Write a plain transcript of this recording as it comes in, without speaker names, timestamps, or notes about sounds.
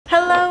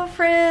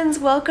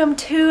friends, welcome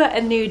to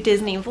a new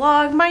Disney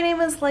vlog. My name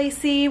is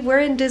Lacey. We're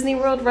in Disney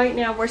World right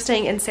now. We're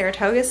staying in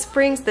Saratoga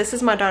Springs. This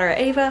is my daughter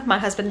Ava. My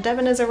husband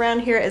Devin is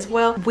around here as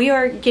well. We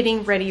are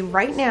getting ready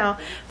right now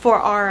for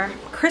our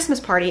Christmas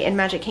party in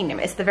Magic Kingdom.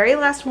 It's the very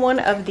last one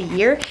of the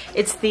year.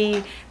 It's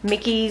the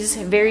Mickey's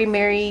Very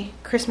Merry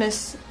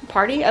Christmas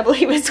Party, I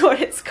believe is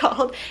what it's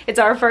called. It's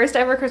our first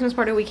ever Christmas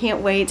party. We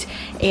can't wait,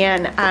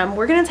 and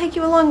we're gonna take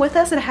you along with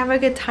us and have a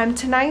good time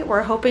tonight.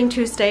 We're hoping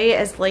to stay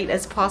as late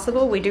as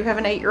possible. We do have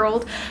an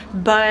 8-year-old,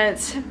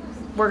 but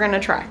we're gonna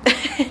try.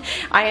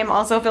 I am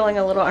also feeling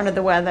a little under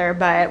the weather,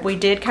 but we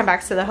did come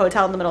back to the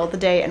hotel in the middle of the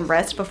day and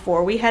rest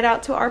before we head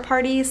out to our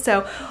party.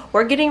 So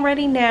we're getting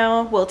ready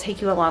now. We'll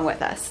take you along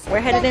with us.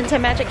 We're headed into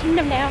Magic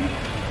Kingdom now.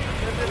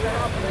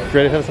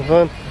 Ready to have some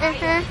fun?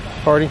 Uh-huh.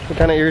 Party? What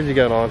kind of ears you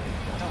got on?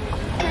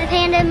 The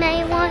Panda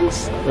May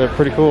ones. They're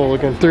pretty cool.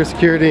 Looking through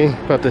security,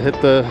 about to hit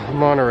the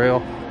monorail.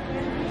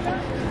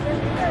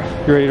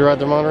 You ready to ride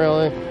the monorail,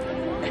 eh?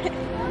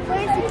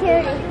 Where's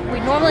security? We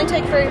normally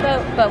take ferry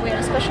boat, but we have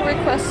a special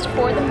request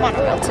for the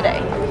monorail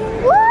today.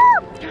 Woo!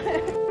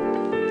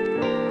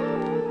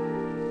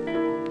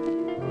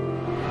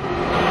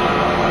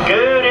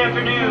 Good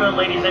afternoon,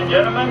 ladies and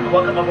gentlemen.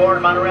 Welcome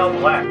aboard Monorail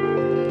Black.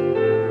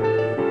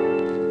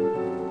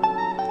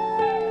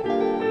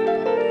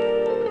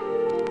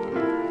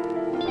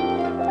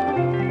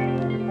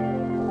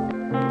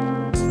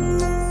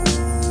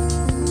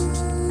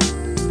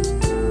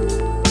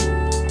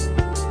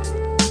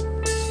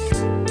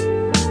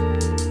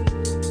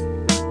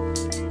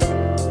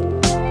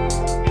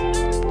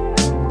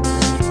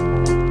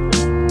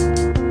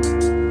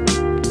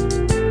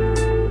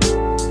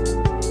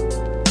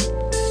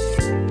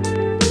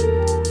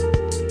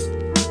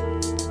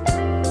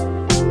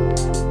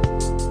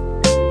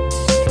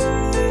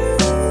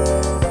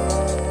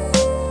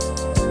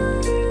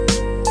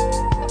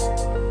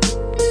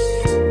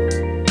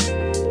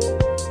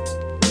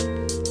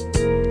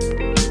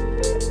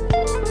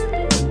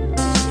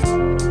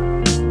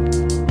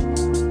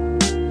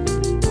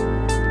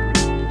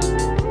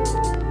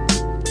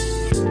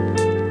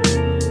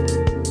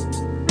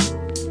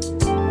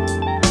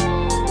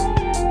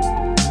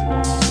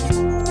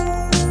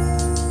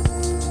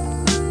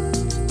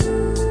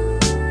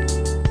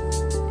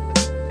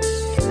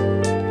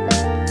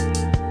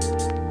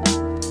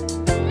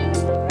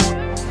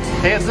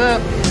 Hands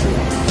up!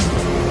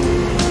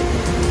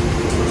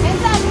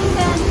 Hands up,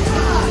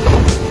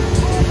 Ethan.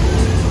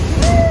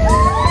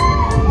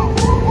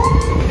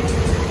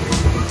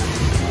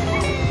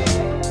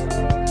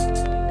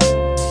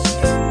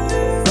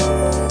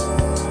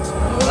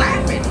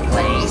 Laughing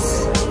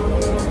place?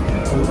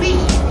 We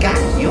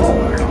got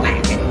your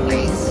laughing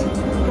place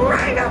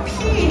right up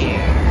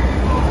here.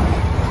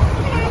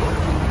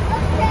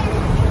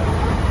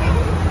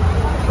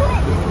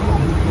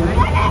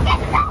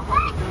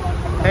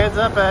 Hands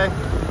up, eh?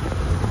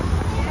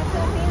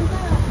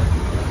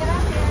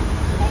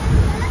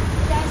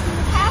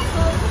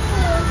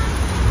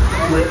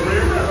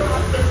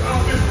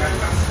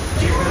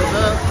 Hands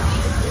up.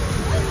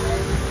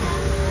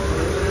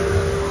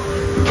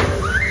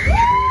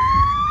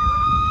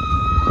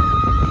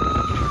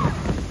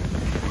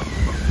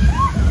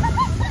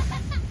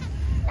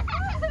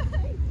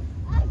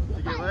 Did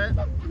you get wet?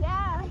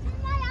 Yeah. It's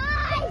in my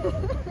eye.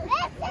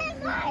 It's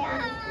in my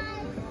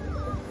eye.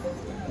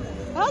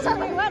 I was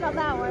really wet on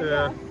that one.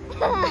 Yeah.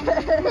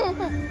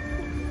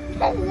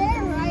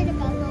 They're right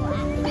about the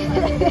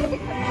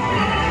laugh.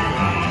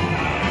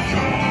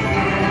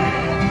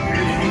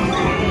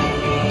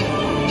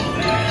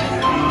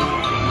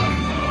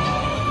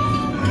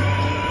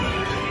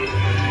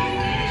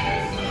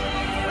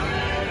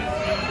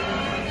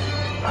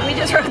 We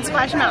just rode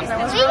Splash Mountain.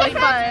 It was really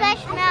fun.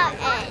 Splash Mountain.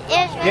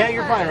 It was Yeah,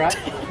 you're fine, right?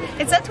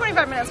 It said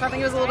 25 minutes, so I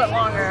think it was a little bit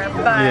longer.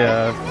 But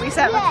Yeah. we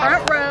sat in the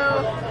front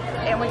row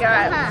and we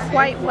got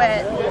quite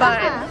wet,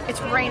 but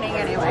it's raining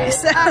anyway.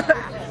 So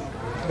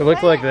It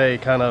looked like they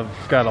kind of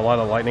got a lot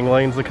of lightning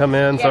lanes to come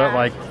in, so it Yeah.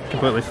 like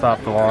completely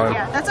stopped the line.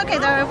 yeah, that's okay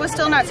though. It was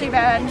still not too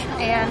bad,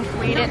 and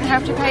we didn't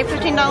have to pay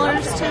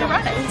 $15 to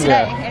ride it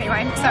today. Yeah.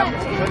 Anyway,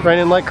 so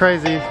Raining like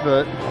crazy,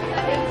 but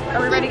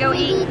are we ready to go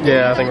eat?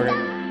 yeah, I think we're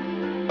gonna.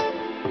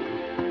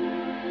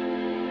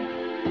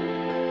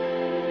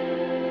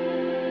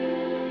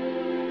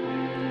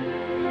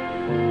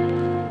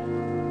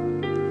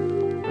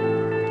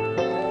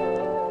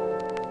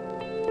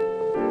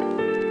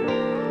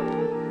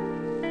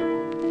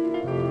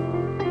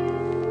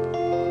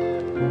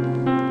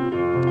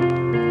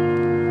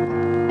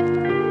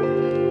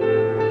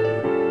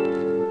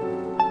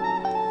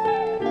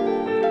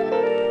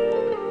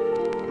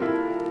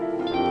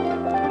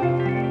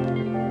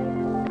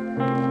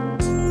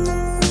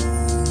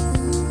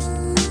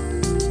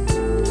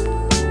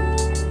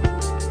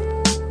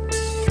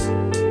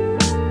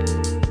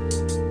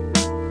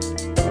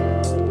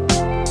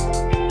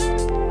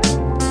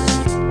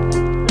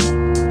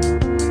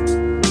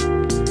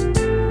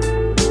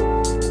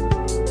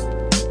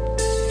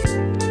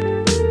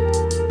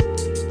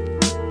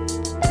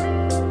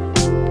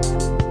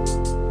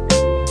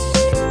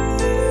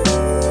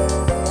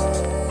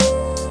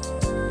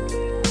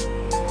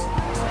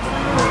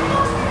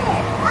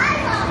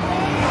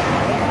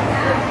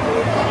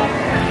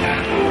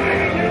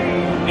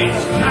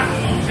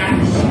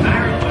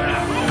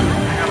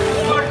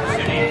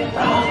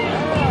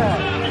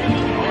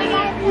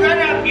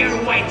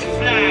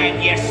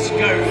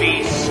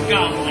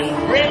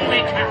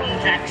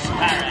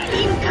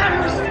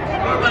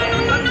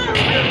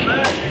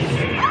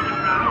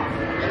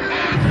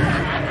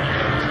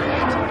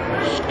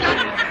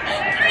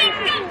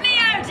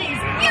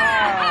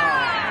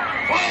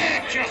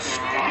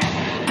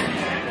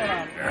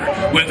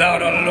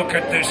 without a look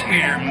at this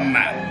here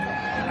map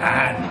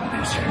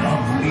and this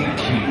lovely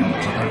key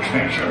to the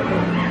treasure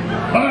room.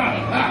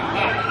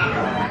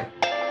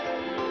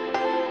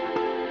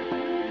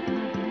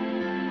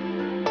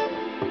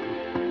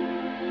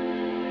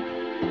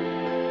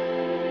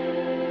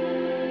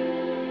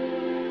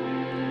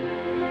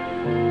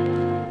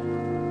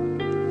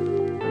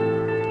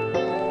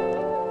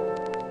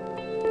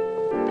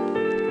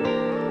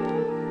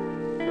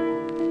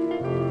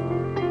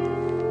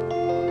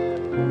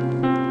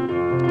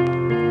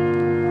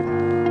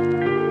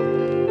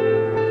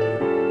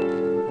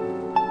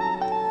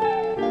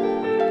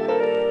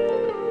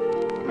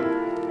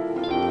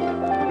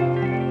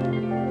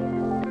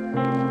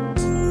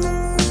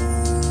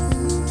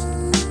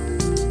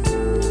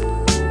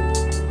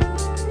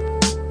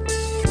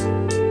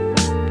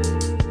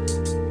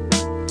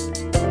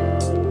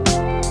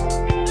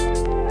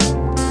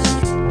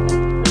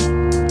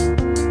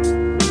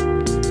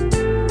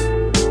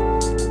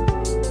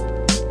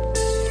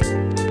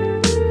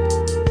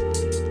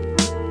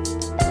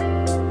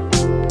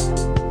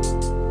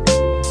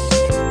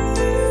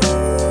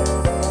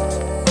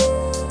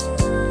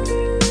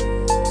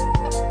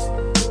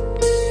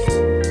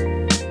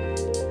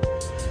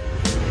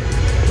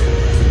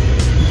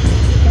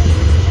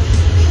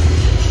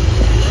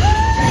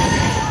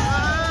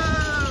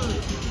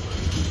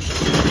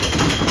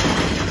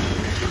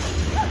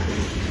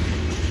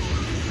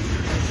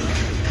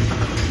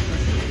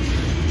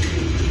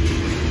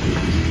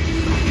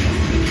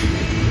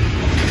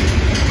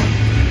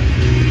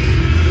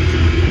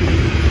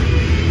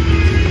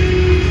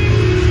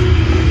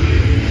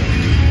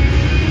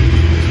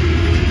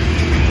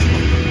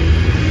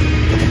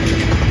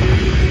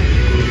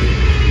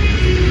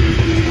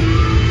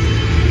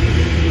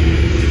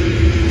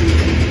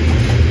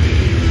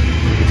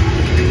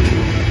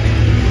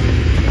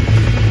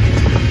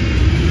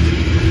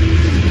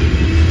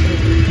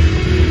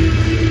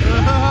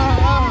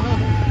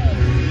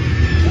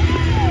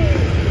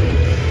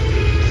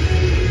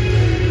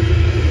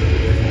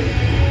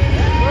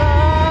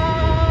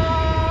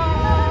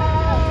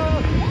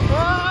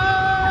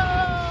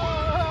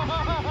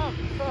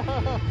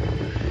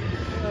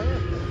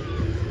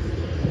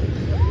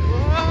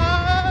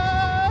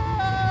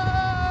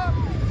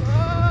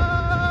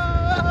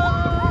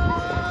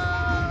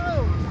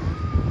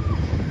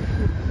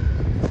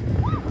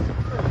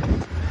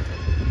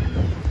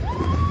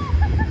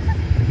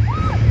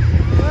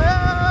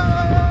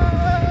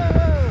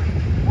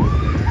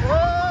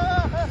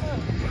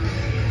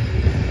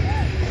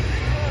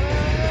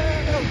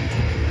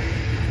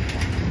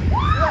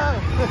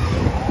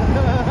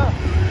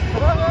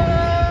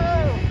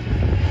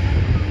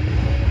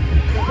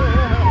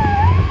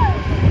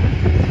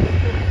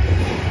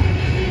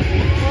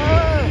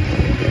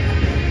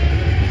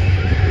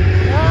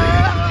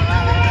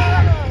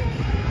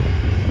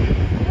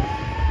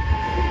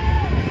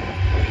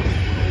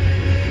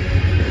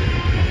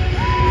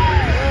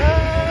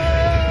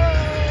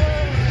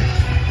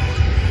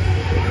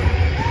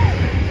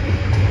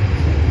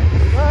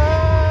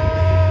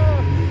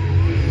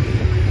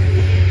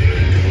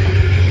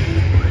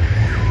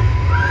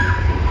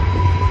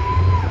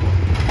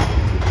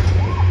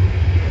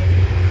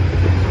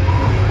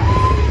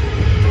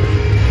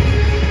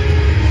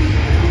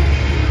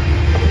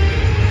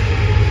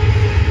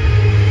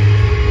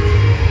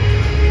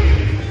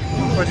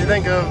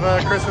 think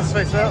of Christmas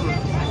Space Mountain?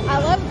 I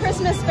love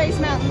Christmas Space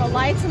Mountain. The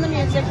lights and the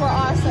music were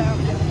awesome.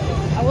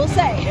 I will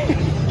say.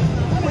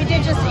 We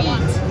did just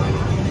eat.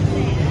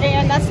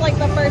 And that's like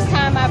the first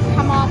time I've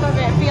come off of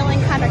it feeling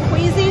kind of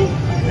queasy.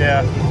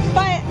 Yeah.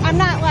 But I'm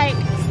not like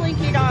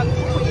Slinky Dog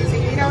queasy,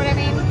 you know what I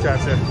mean?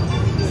 Gotcha.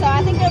 So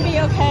I think it'll be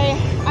okay.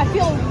 I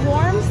feel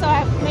warm, so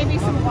maybe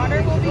some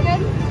water will be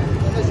good.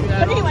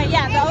 But anyway,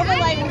 yeah, the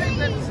overlay was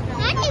good.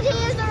 I need to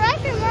use the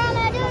restroom. We're on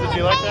that doing Did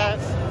you like that?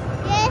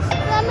 Yes,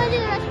 I'm gonna do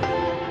the restroom.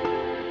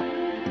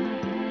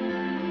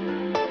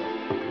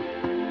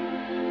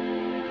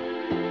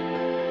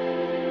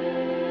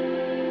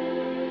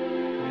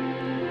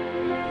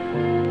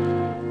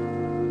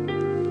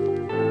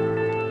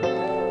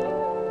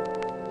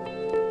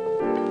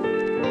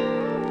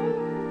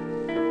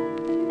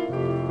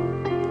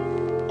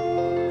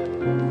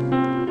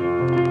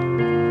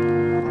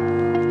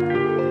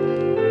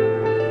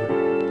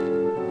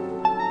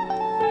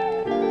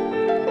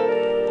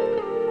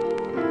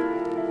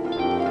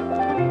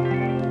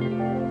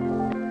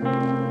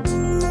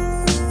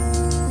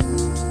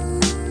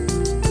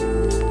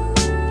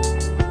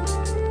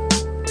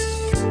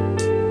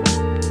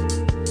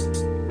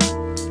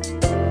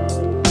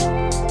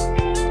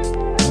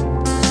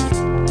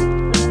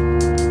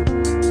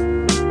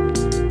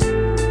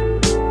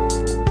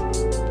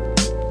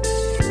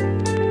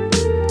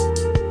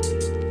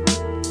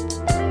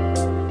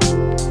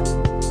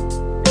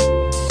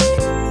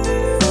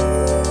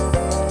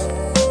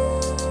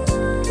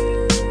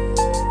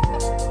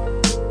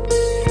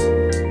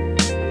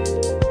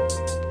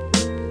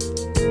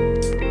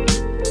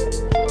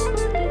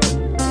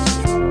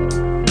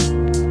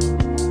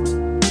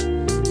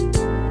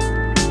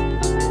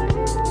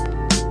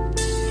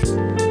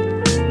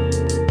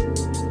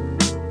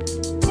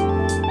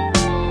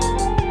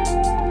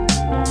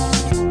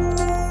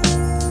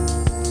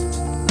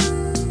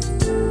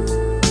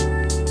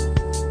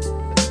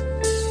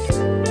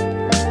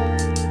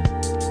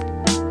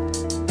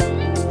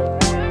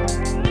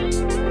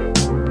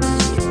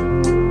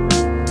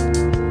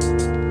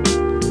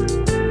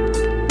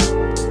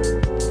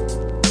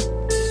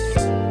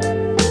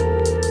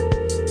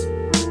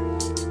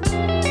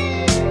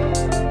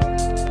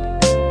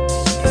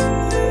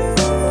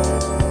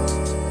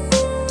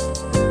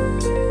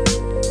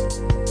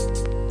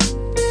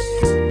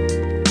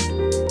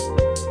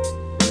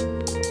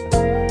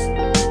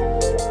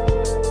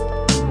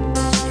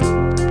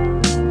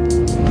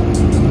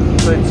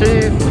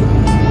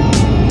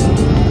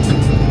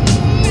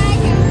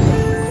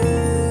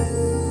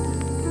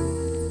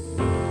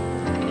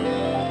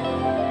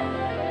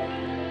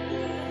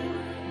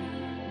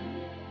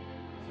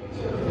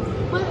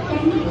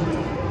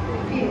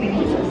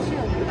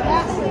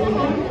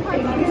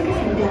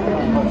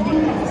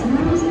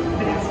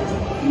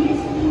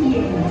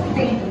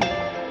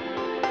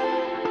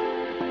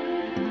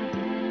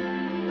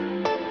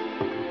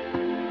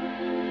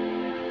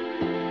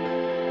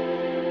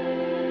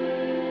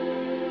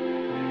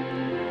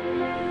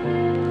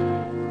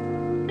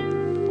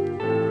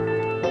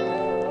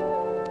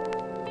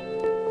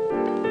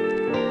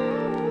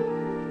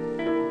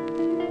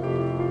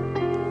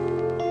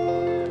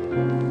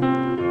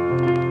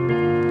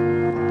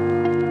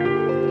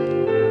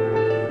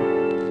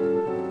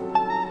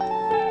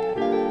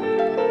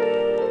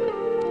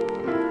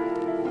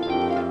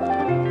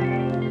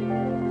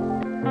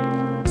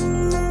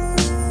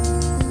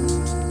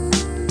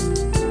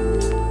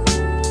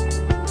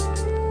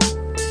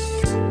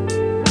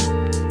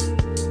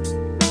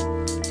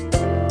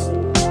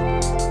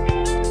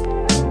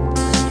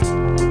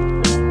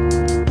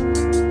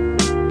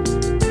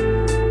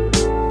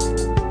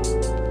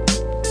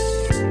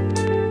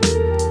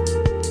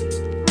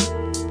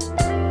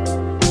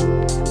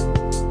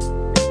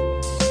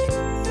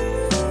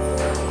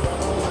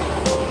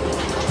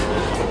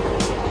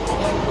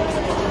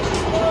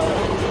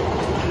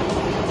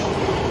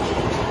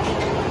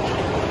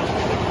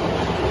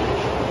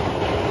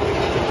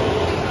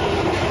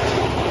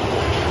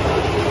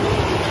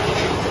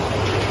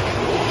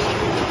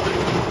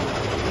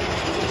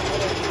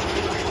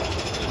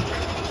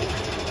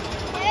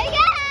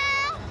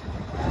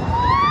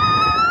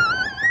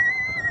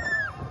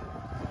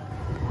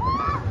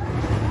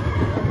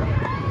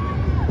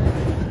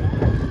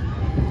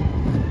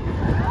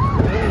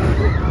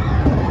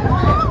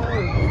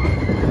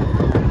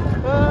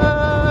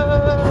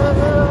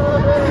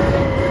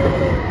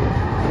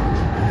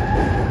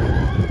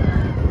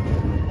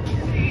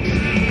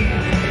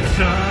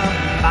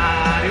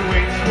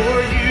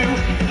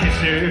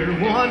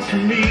 to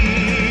me.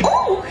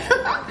 Oh,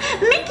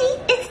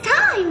 Mickey, it's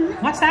time.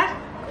 What's that?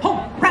 Oh,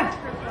 right.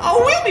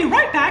 Oh, we'll be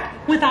right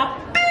back with a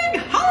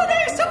big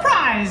holiday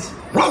surprise.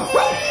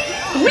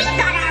 We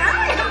got our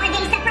own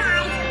holiday surprise.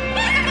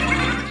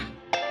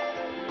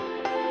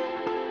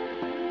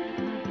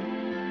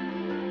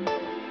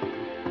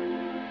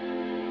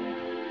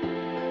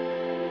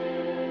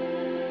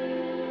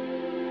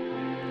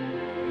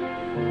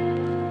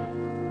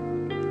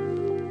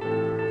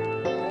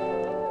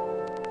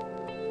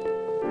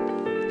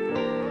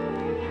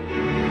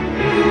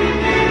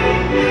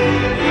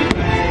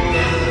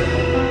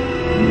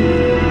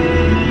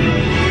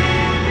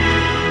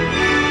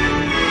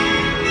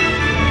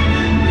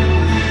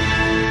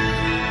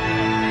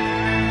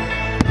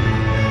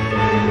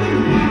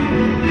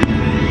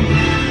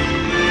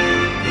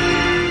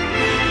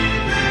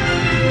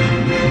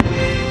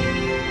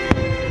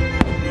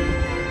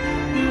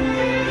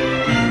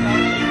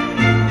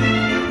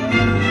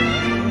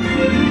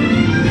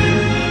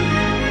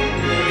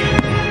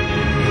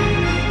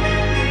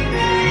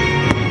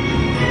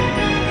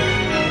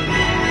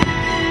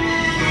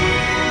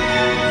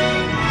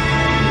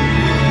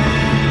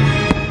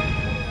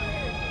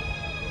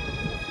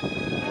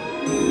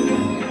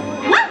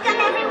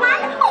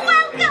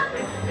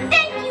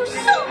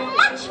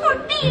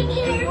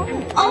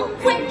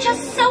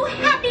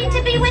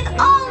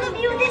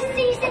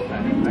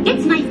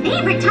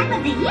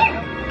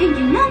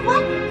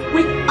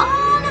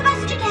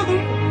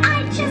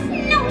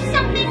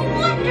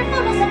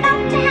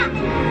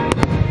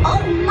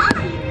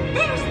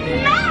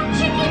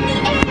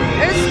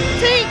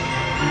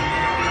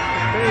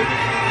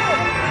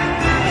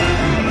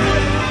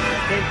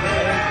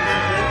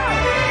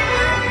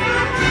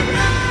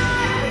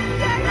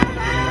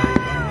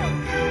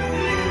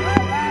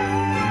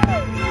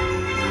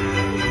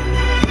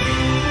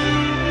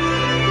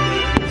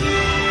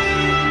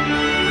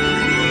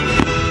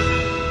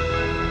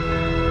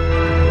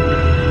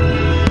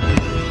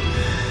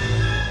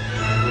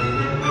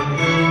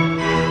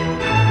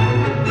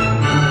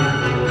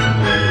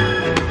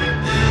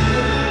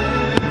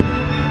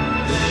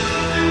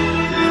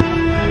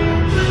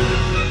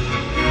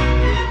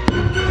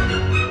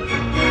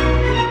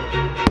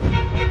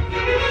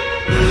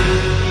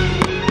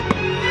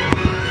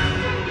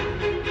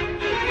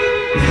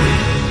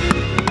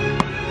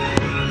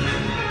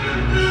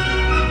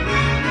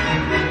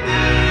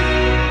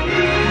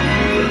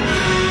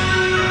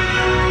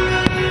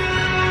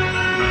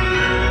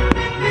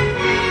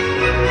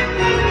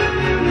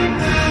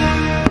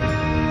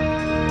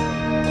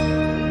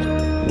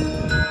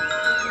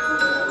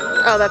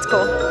 Oh, that's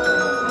cool.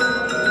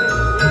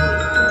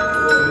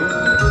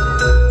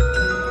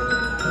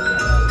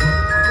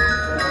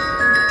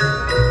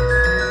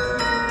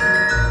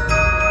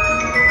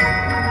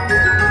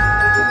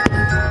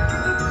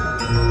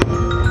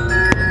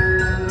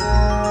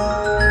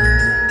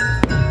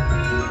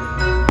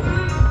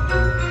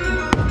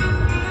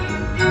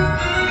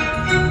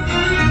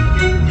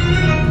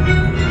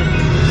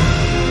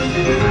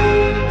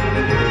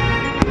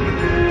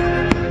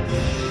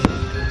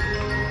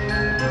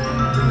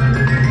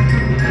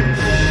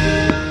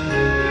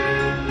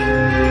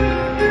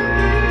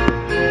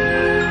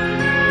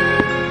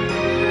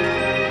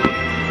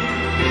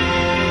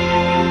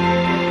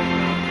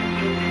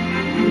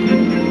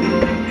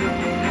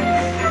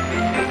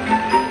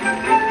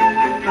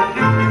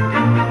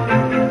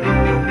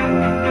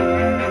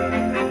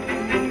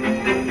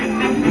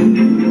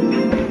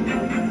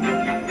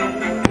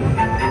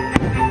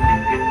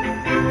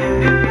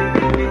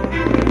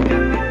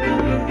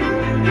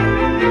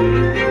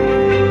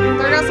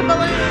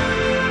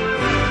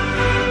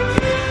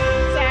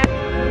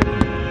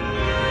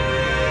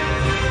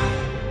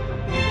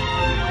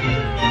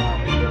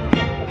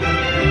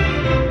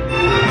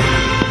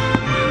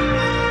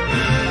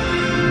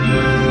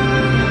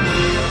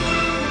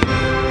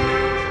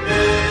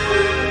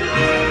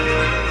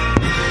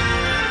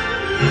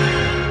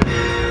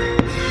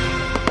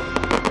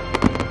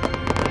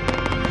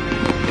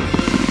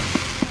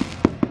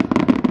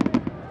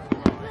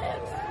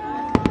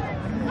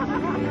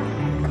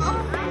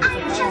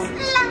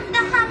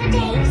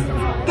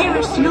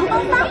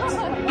 snowball fights,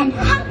 and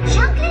hot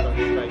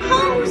chocolate,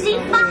 cozy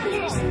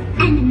fires,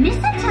 and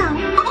mistletoe.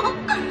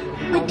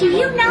 But do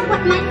you know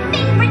what my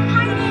favorite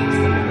part is?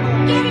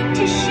 Getting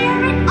to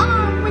share it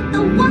all with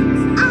the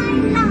ones I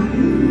love.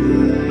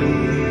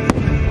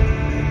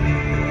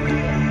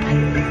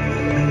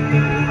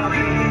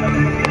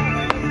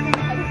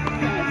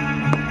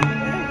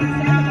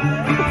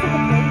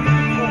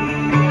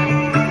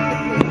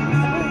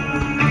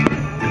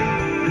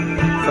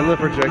 Some of the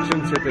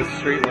projections hit this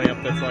street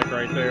lamp that's like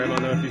right there. I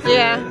don't know if you see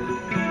it.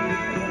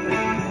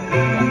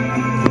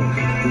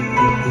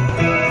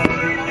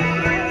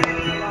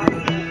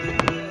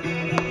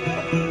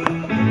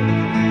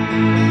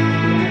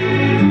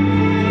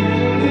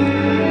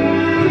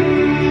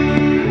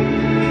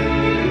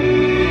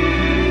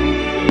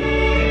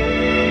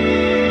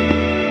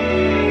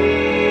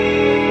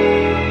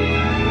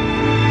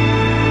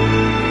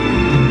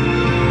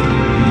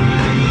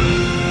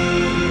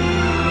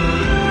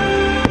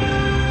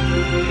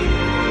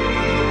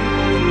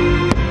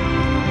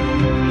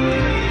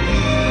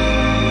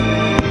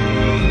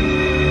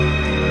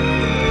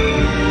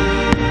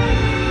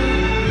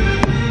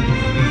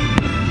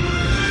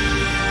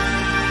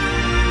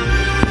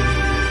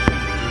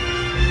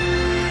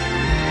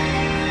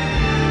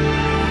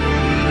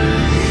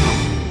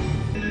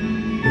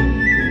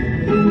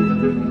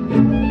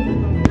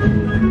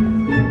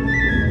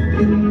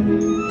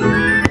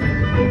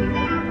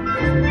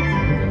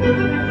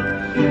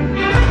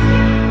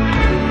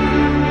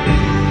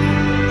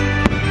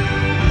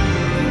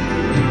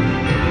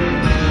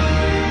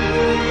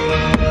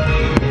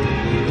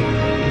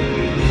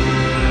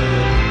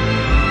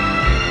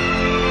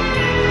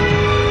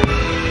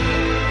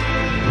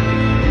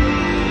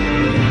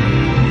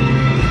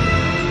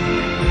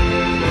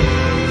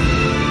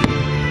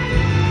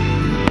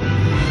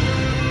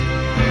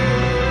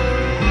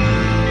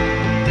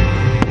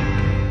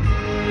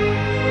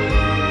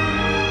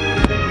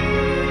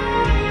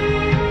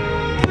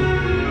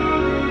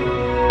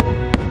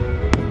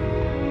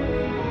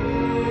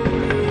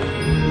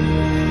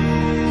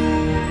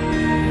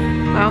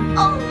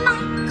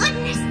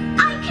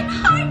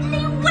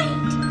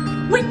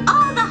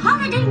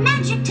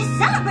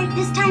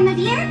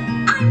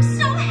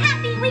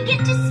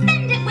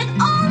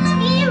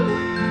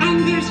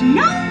 there's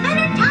no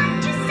better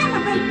time to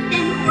celebrate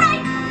than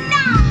right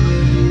now.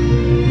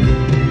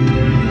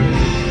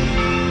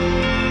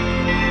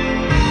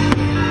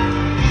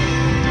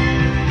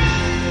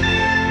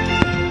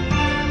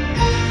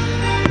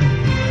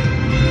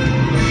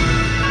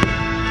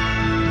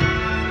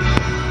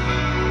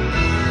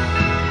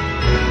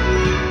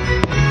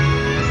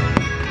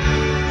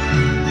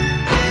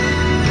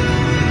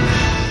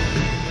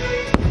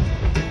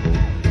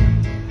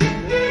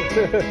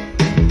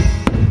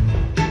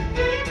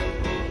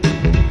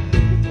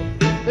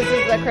 This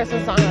is the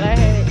Christmas song that I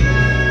hate.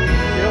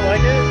 You don't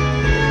like it?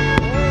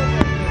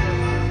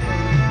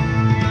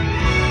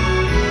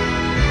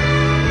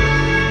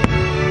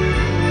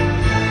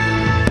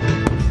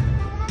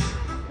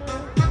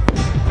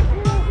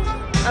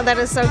 Oh, that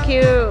is so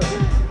cute.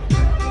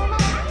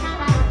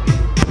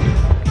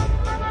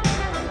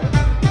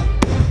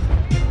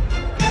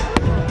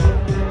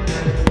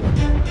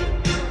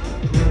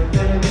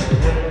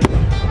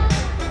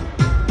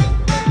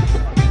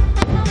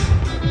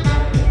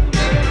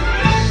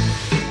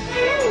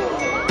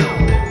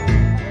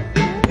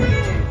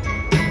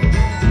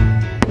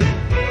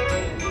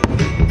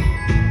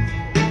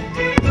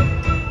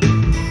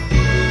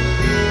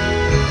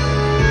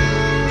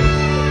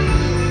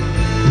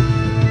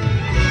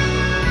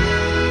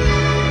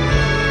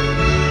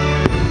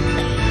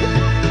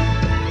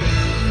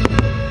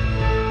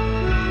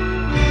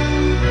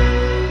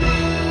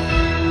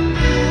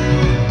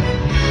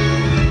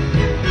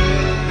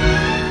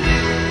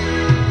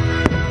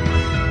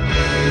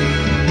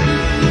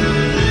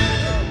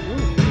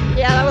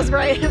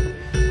 Right.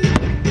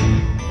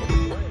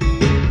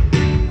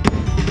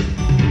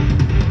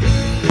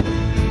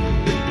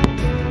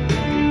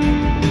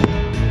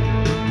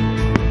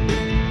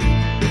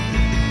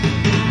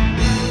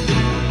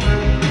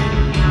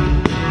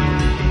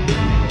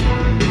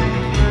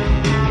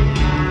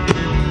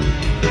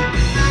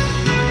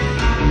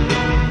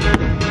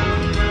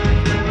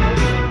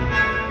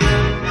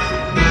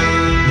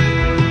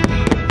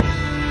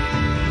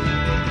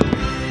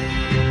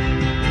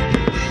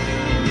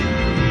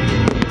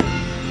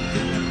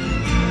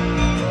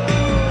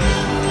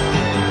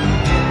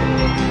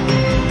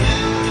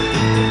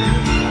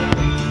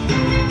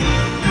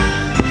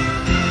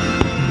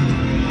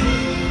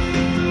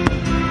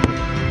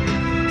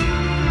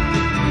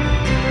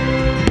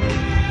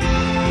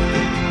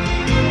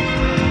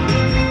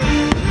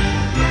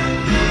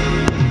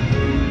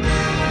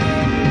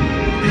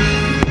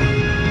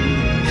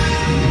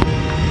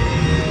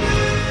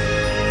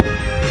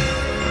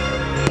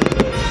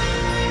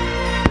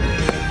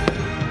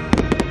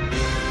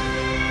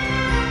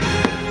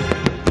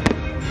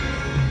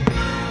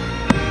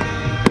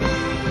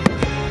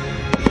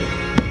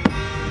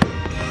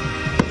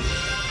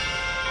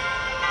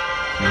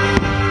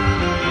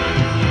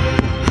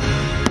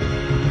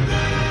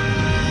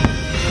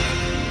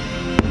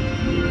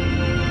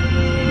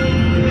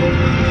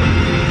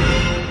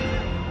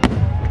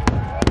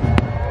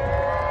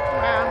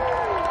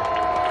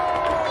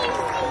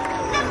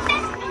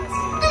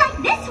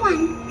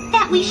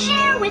 We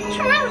share with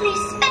truly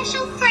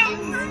special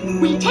friends.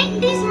 We take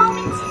these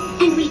moments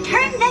and we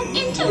turn them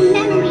into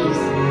memories.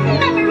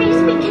 Memories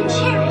we can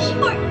cherish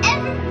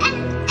forever and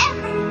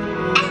ever.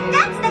 And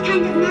that's the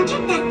kind of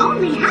magic that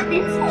only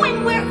happens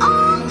when we're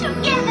all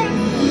together.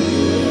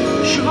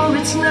 Sure,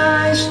 it's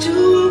nice to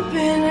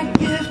open a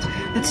gift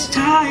that's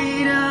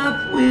tied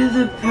up with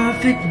a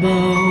perfect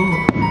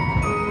bow.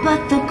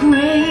 But the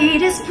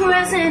greatest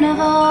present of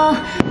all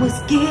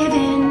was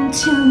given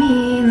to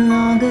me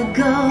long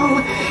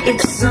ago.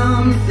 It's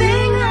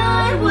something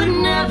I would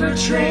never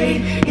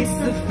trade. It's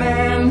the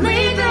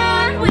family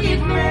that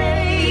we've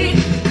made.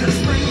 'Cause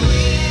when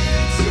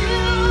we're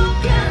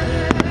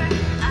together,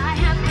 I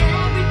have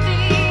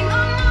everything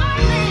on my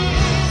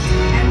list.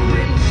 And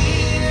when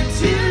we're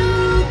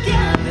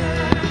together,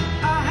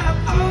 I have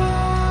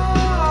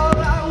all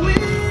I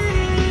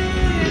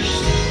wish.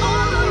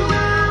 All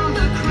around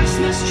the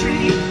Christmas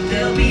tree,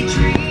 there'll be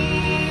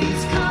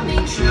dreams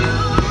coming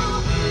true.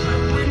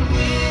 But when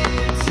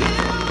we're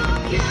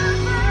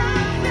together,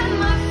 then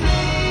my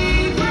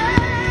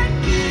favorite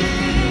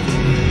gift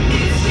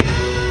is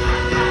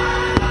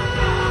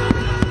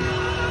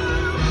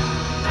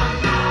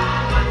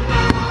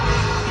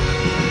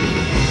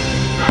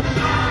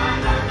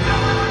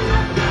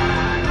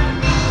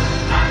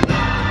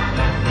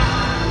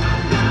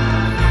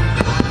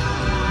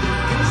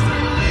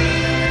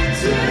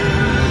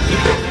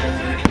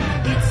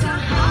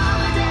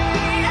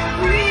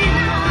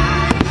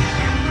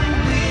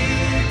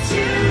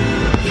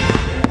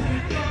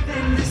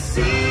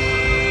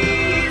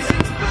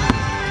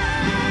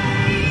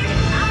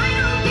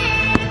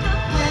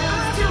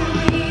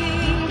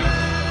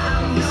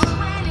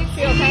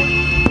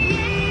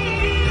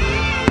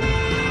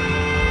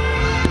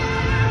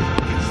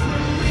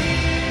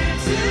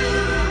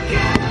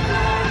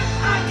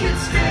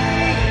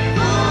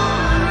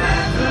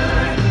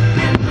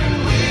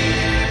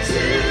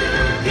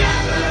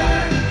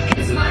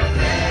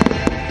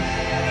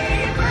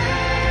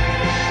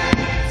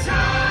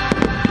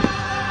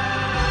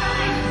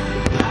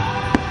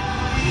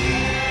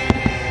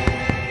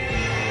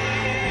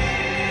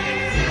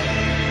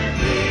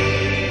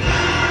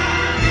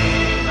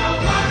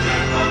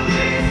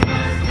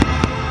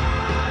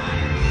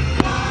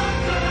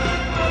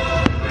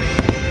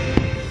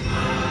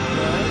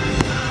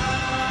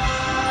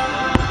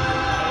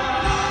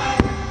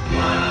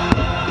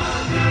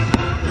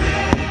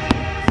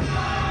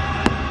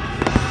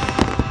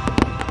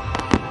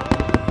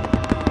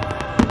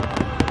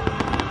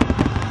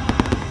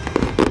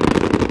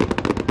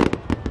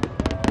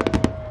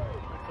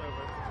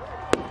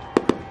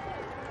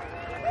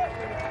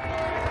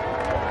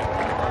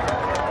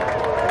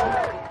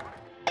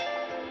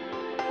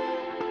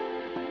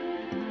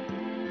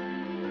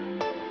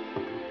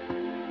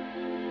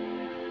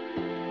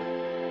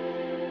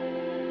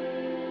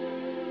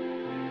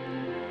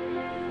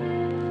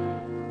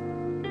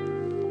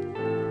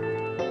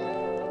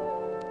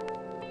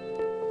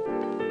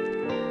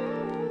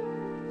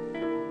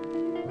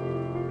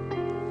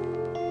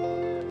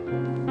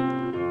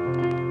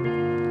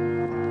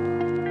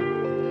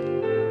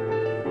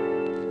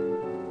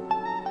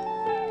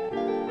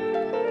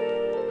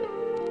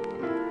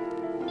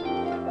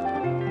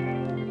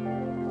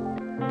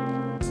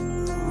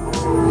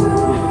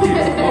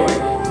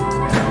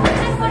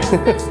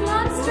this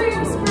monster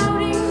you're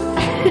sprouting.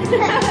 You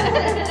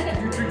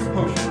drink a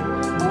potion.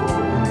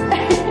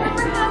 Or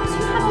perhaps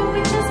you have a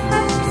witch's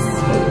hex.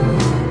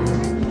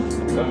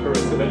 Remember,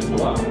 it's the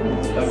vegetable up.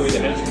 That way the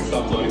heads can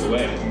stop floating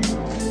away.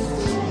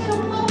 It'll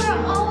lower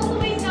all the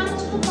way down to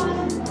the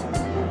bottom.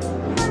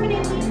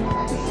 Permanently.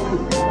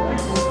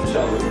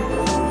 Shall we?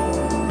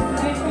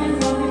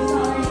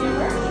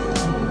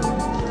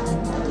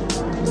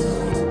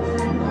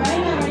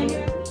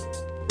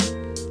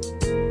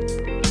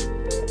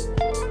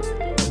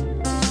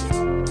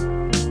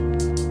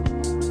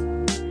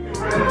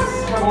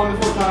 Have a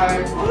wonderful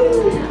time.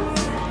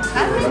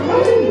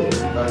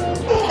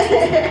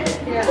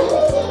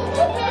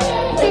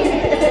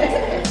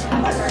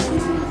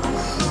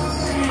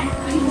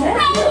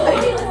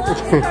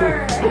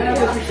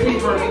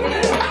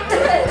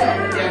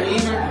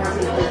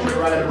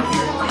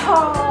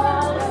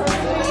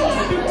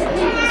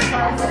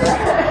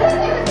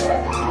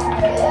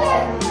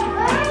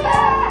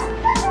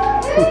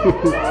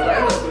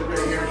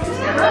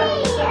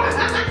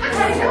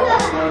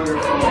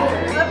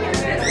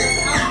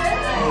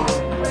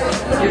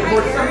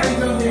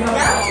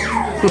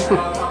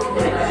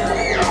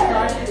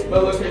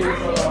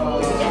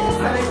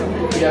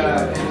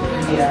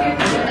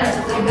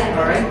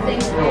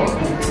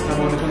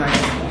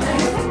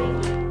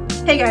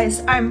 Hey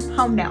guys, I'm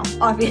home now,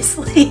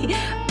 obviously,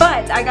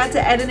 but I got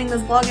to editing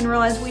this vlog and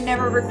realized we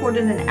never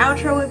recorded an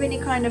outro of any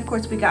kind. Of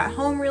course, we got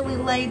home really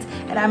late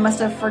and I must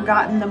have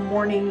forgotten the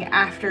morning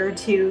after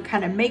to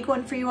kind of make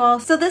one for you all.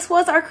 So this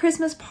was our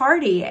Christmas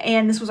party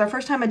and this was our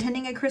first time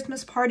attending a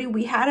Christmas party.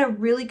 We had a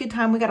really good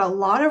time. We got a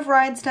lot of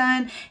rides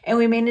done and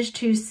we managed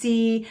to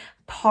see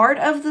part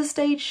of the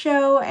stage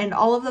show and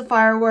all of the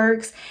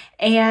fireworks,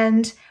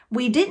 and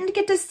we didn't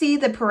get to see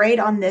the parade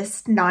on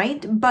this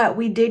night, but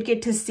we did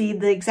get to see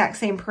the exact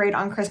same parade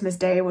on Christmas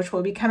Day, which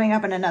will be coming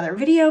up in another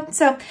video.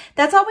 So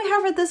that's all we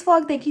have for this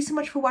vlog. Thank you so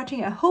much for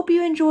watching. I hope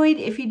you enjoyed.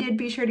 If you did,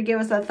 be sure to give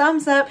us a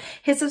thumbs up.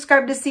 Hit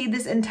subscribe to see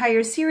this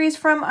entire series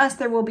from us.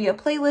 There will be a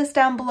playlist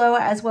down below,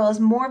 as well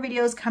as more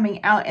videos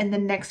coming out in the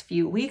next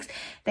few weeks.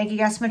 Thank you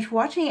guys so much for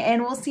watching,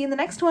 and we'll see you in the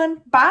next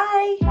one.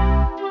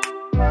 Bye!